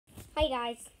Hi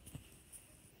guys,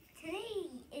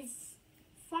 today is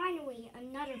finally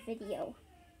another video.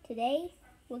 Today,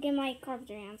 look at my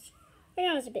carpenter ants. I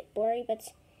know it's a bit blurry, but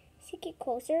as you get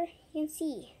closer, you can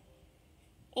see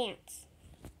ants.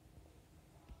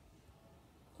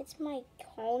 It's my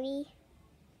colony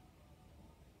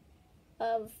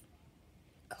of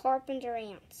carpenter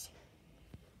ants.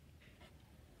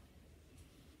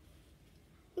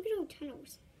 Look at those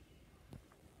tunnels.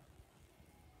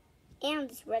 And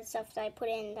this red stuff that I put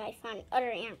in that I found in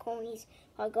other ant colonies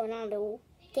while going on the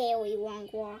daily long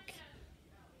walk.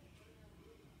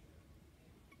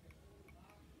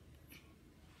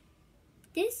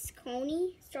 This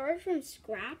colony started from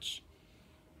scratch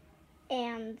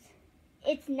and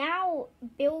it's now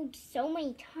built so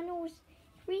many tunnels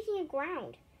reaching the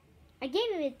ground. I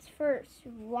gave it its first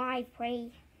live prey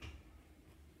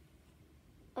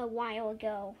a while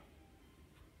ago.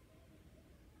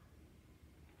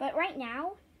 But right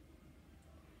now,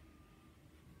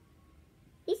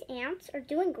 these ants are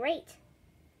doing great.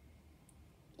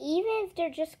 Even if they're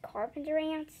just carpenter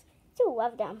ants, I still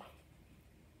love them.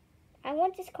 I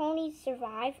want this colony to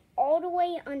survive all the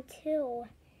way until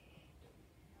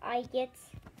I get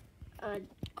a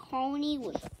colony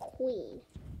with a queen.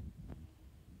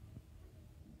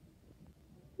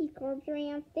 These carpenter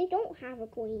ants, they don't have a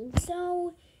queen,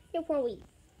 so they'll probably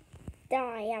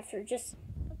die after just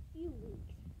a few weeks.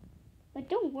 But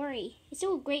don't worry, it's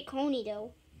still a great colony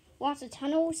though. Lots of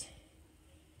tunnels.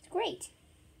 It's great.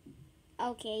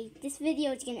 Okay, this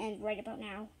video is gonna end right about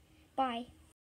now. Bye.